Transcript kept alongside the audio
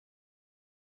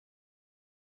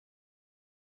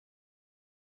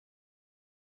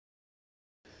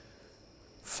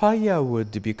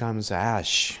Firewood becomes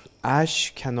ash.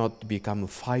 Ash cannot become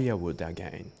firewood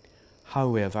again.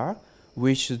 However,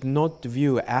 we should not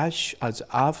view ash as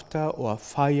after or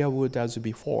firewood as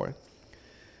before.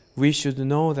 We should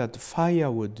know that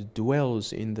firewood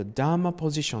dwells in the Dharma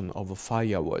position of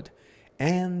firewood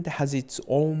and has its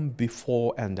own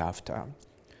before and after.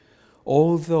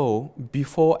 Although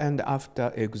before and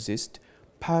after exist,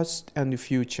 past and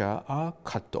future are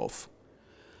cut off.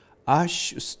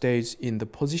 Ash stays in the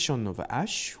position of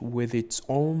ash with its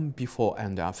own before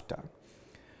and after,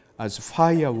 as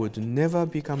firewood never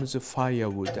becomes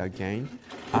firewood again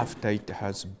after it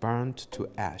has burnt to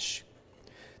ash.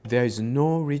 There is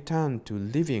no return to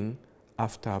living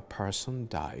after a person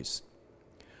dies.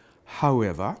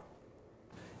 However,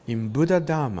 in Buddha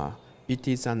Dharma, it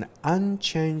is an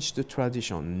unchanged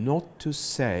tradition not to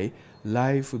say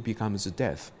life becomes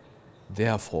death.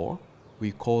 Therefore,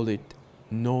 we call it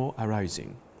no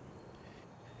arising.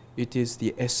 It is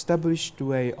the established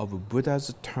way of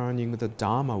Buddha's turning the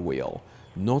Dharma wheel,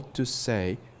 not to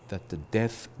say that the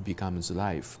death becomes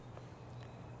life.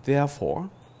 Therefore,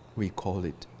 we call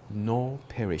it no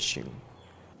perishing.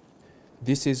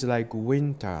 This is like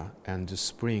winter and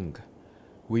spring.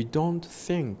 We don't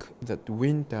think that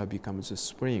winter becomes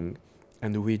spring,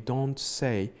 and we don't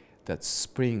say that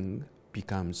spring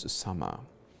becomes summer.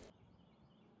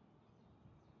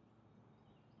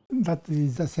 That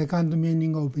is the second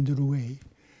meaning of middle way,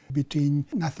 between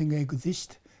nothing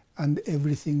exists and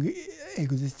everything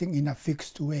existing in a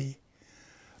fixed way.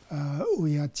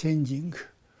 We are changing,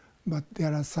 but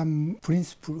there are some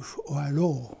principle or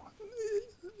law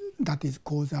that is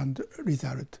cause and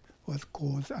result, or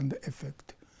cause and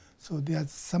effect. So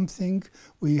there's something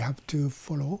we have to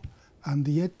follow, and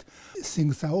yet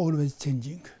things are always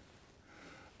changing.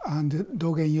 And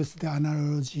Dogen used the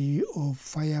analogy of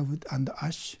firewood and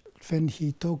ash when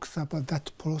he talks about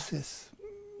that process,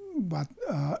 but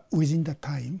within the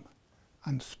time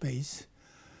and space.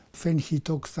 When he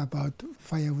talks about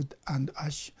firewood and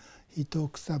ash, he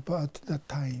talks about the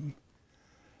time.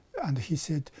 And he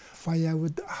said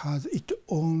firewood has its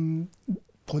own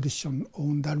position,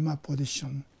 own Dharma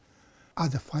position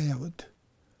as a firewood.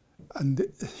 And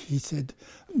he said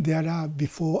there are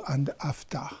before and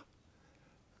after,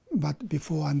 but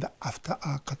before and after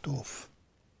are cut off.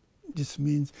 This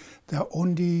means the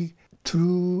only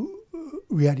true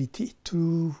reality,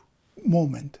 true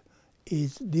moment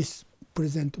is this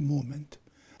present moment.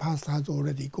 Past has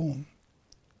already gone,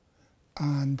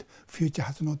 and future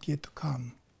has not yet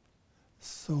come.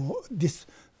 So this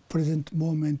present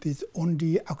moment is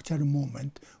only actual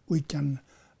moment we can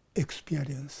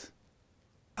experience.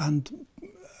 And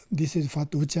this is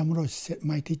what Uchamuro said,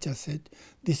 my teacher said,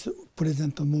 this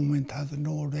present moment has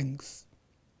no length.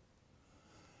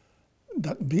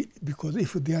 Because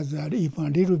if there's even a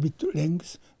little bit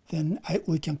length, then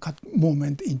we can cut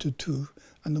moment into two,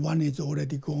 and one is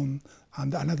already gone,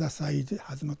 and another side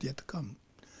has not yet come.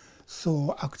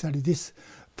 So actually this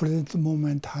present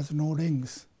moment has no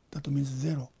length, that means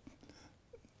zero.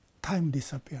 Time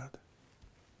disappeared.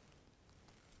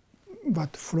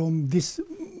 But from this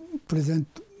present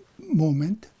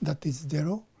moment that is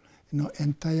zero,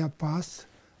 entire past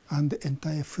and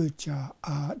entire future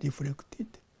are reflected.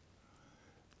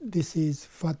 This is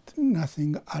what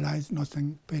nothing arise,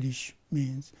 nothing perish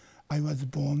means. I was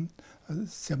born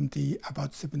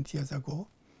about 70 years ago,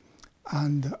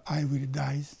 and I will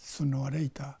die sooner or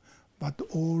later. But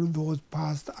all those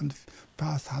past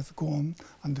has gone,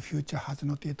 and the future has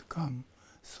not yet come.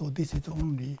 So this is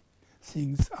only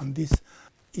things, and this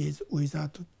is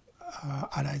without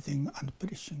arising and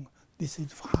perishing. This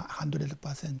is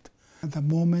 100%. The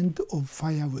moment of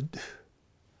firewood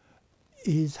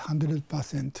is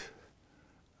 100%.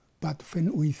 But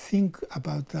when we think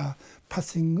about the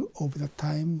passing of the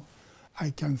time,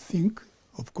 I can think,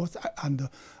 of course, and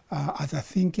as a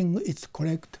thinking, it's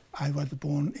correct. I was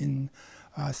born in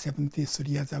 73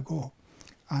 years ago,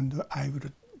 and I will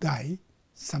die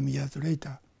some years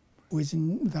later.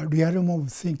 Within the realm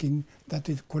of thinking, that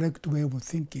is correct way of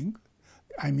thinking,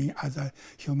 I mean as a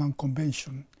human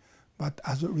convention. But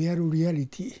as a real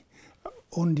reality,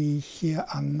 only here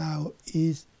and now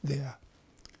is there.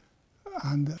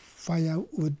 And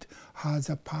firewood has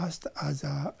a past as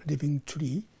a living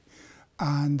tree,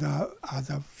 and as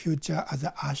a future as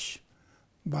a ash.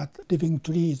 But living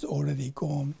tree is already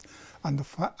gone, and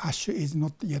the ash is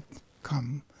not yet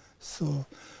come. So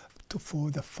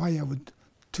for the firewood,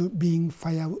 to being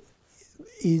fire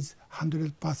is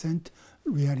 100%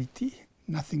 reality,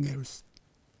 nothing else.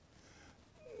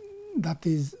 That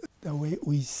is the way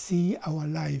we see our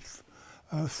life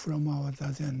from our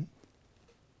Zazen.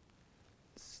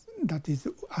 that is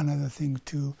another thing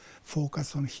to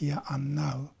focus on here and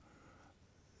now.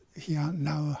 Here and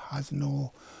now has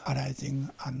no arising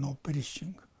and no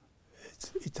perishing.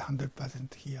 It's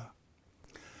 100% here.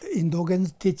 In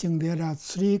Dogen's teaching, there are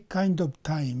three kinds of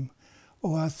time,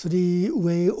 or three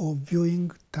ways of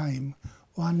viewing time.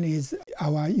 One is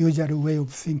our usual way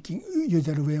of thinking,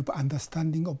 usual way of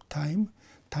understanding of time.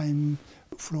 Time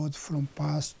flows from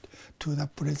past to the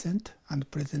present and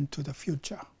present to the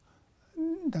future.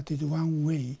 That is one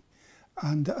way.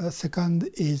 And second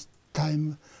is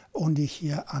time only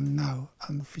here and now,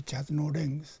 and which has no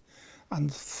length.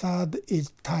 And third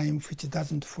is time which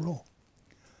doesn't flow.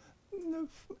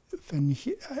 When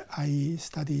I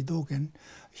studied Dogen,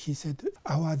 he said,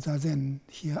 our Zazen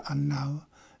here and now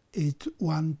is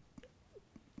one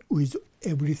with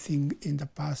everything in the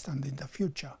past and in the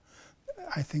future.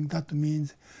 I think that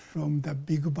means from the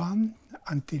Big Bang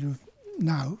until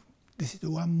now, this is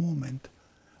one moment.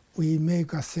 We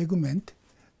make a segment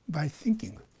by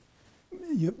thinking.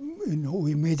 You know,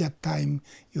 we measure time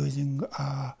using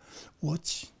a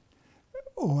watch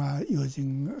or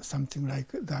using something like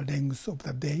the length of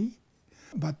the day.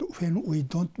 But when we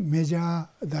don't measure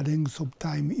the length of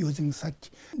time using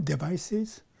such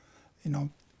devices, you know,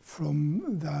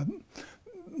 from the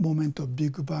moment of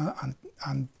Big Bang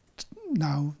and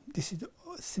now, this is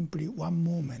simply one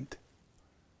moment.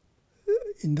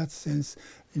 In that sense,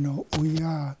 you know, we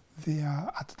are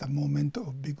there at the moment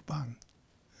of Big Bang.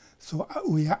 So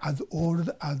we are as old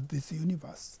as this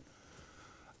universe.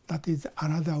 That is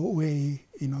another way,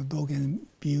 you know, Dogen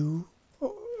view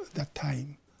the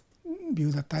time.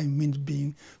 View the time means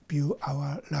view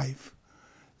our life.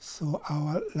 So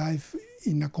our life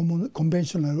in a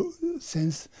conventional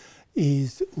sense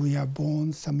is we are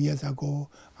born some years ago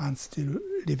and still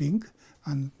living,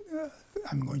 and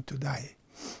I'm going to die.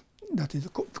 That is a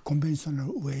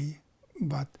conventional way,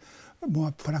 but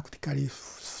more practically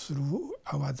through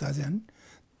our Zazen,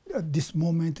 this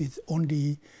moment is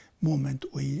only moment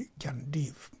we can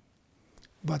live.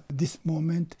 But this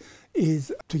moment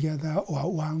is together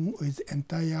or one with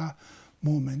entire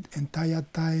moment, entire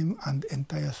time and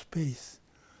entire space.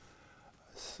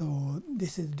 So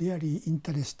this is really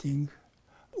interesting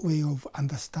way of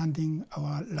understanding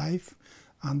our life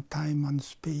and time and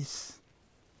space.